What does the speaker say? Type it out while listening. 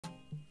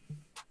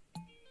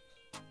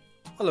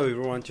Hello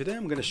everyone, today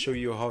I'm going to show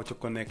you how to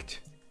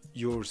connect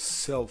your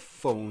cell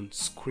phone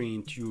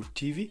screen to your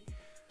TV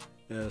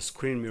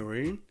screen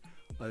mirroring.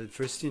 The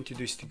first thing to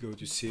do is to go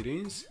to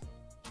settings.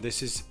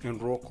 This is in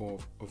Roku,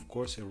 of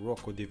course, a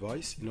Roku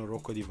device. In a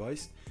Roku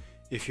device,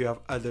 if you have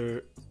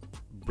other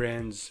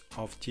brands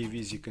of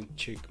TVs, you can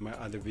check my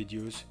other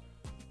videos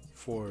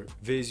for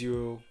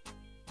Vizio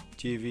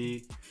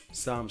TV,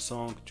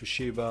 Samsung,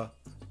 Toshiba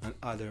and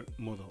other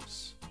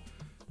models.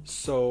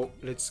 So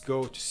let's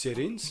go to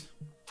settings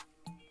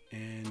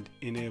and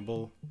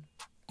enable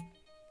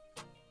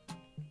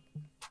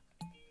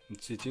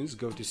settings.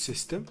 Go to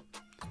system.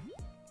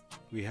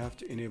 We have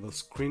to enable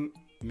screen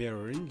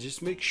mirroring.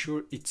 Just make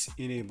sure it's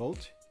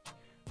enabled.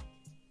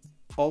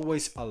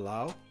 Always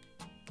allow.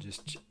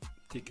 Just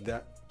tick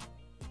that.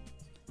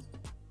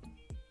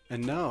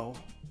 And now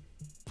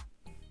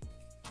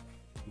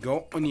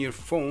go on your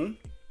phone.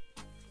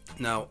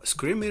 Now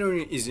screen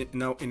mirroring is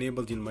now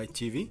enabled in my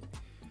TV.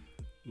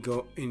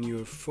 Go in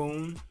your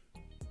phone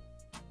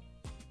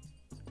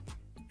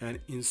and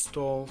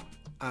install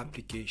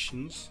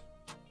applications.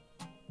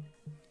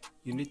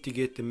 You need to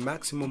get the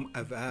maximum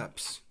of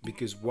apps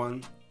because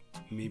one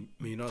may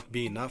not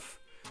be enough.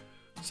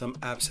 Some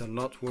apps are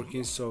not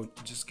working, so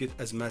just get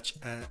as much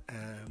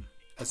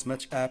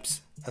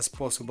apps as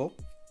possible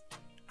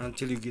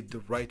until you get the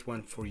right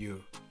one for your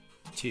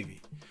TV.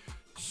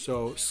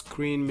 So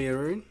screen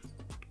mirroring,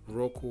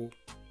 Roku,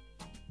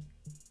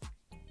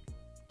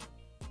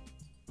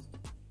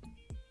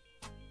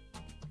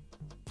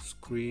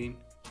 screen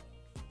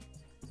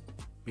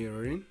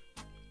mirroring,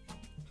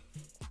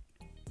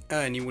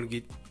 and you will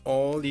get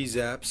all these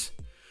apps.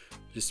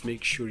 Just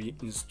make sure you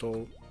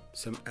install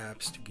some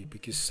apps to get,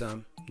 because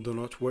some do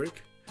not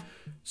work.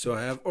 So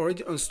I have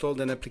already installed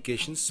an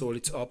application, so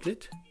let's open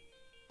it.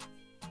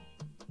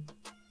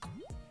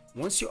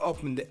 Once you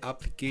open the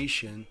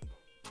application,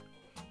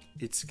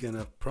 it's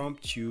gonna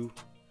prompt you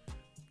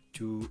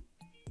to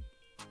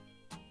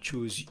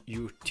choose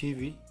your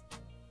TV.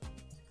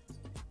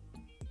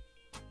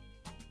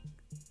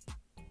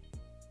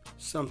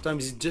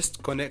 Sometimes it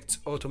just connects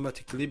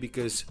automatically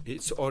because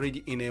it's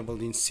already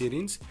enabled in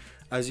settings.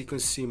 As you can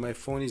see, my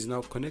phone is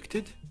now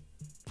connected.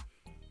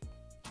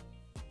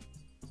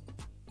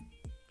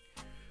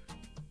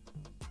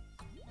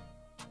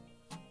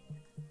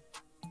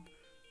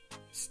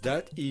 It's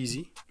that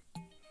easy.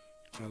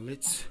 Now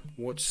let's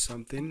watch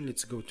something.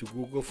 Let's go to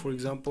Google, for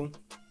example,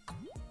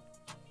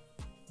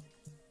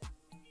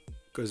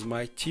 because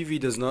my TV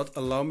does not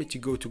allow me to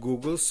go to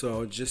Google, so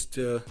I'll just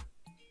go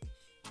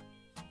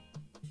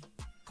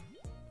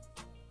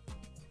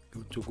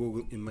to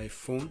Google in my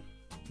phone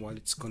while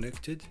it's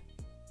connected.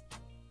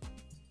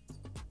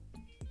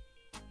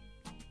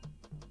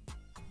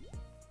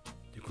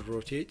 You can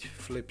rotate,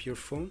 flip your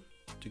phone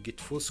to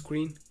get full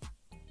screen.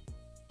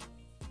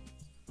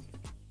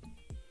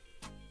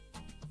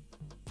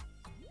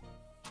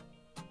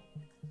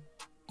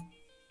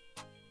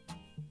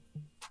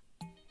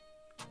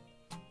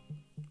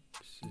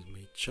 This is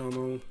my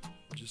channel.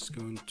 Just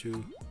going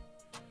to,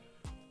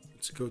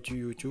 let's go to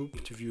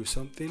YouTube to view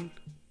something.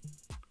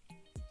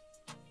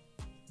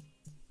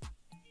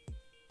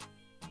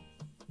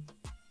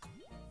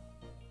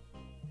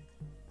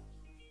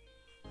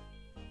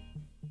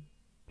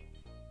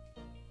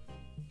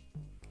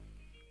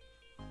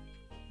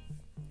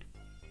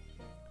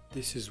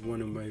 This is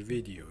one of my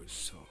videos,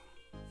 so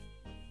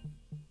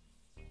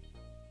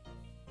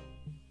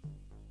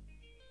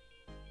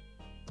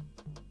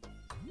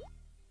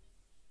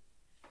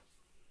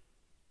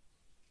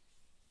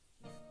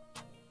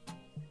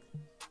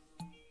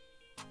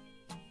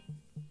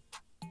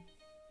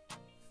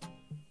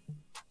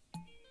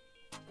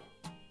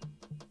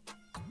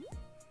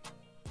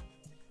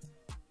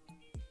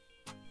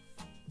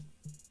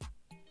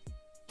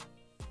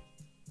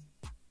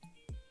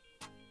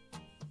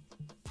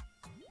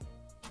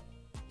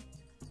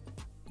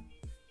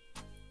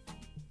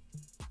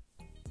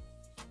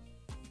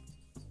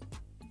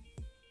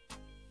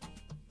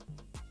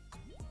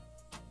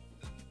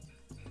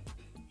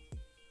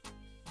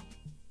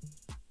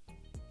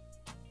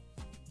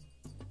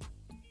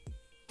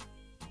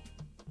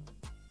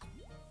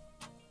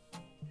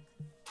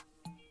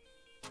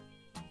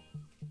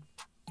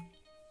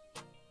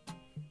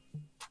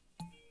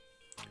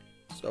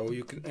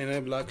you can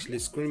enable actually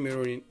screen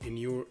mirroring in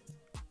your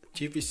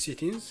TV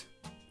settings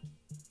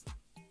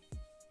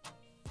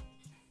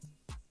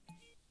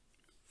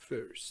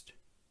first.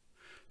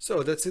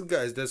 So that's it,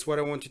 guys. That's what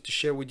I wanted to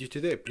share with you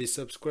today. Please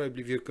subscribe,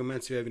 leave your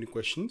comments if you have any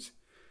questions.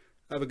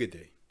 Have a good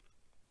day.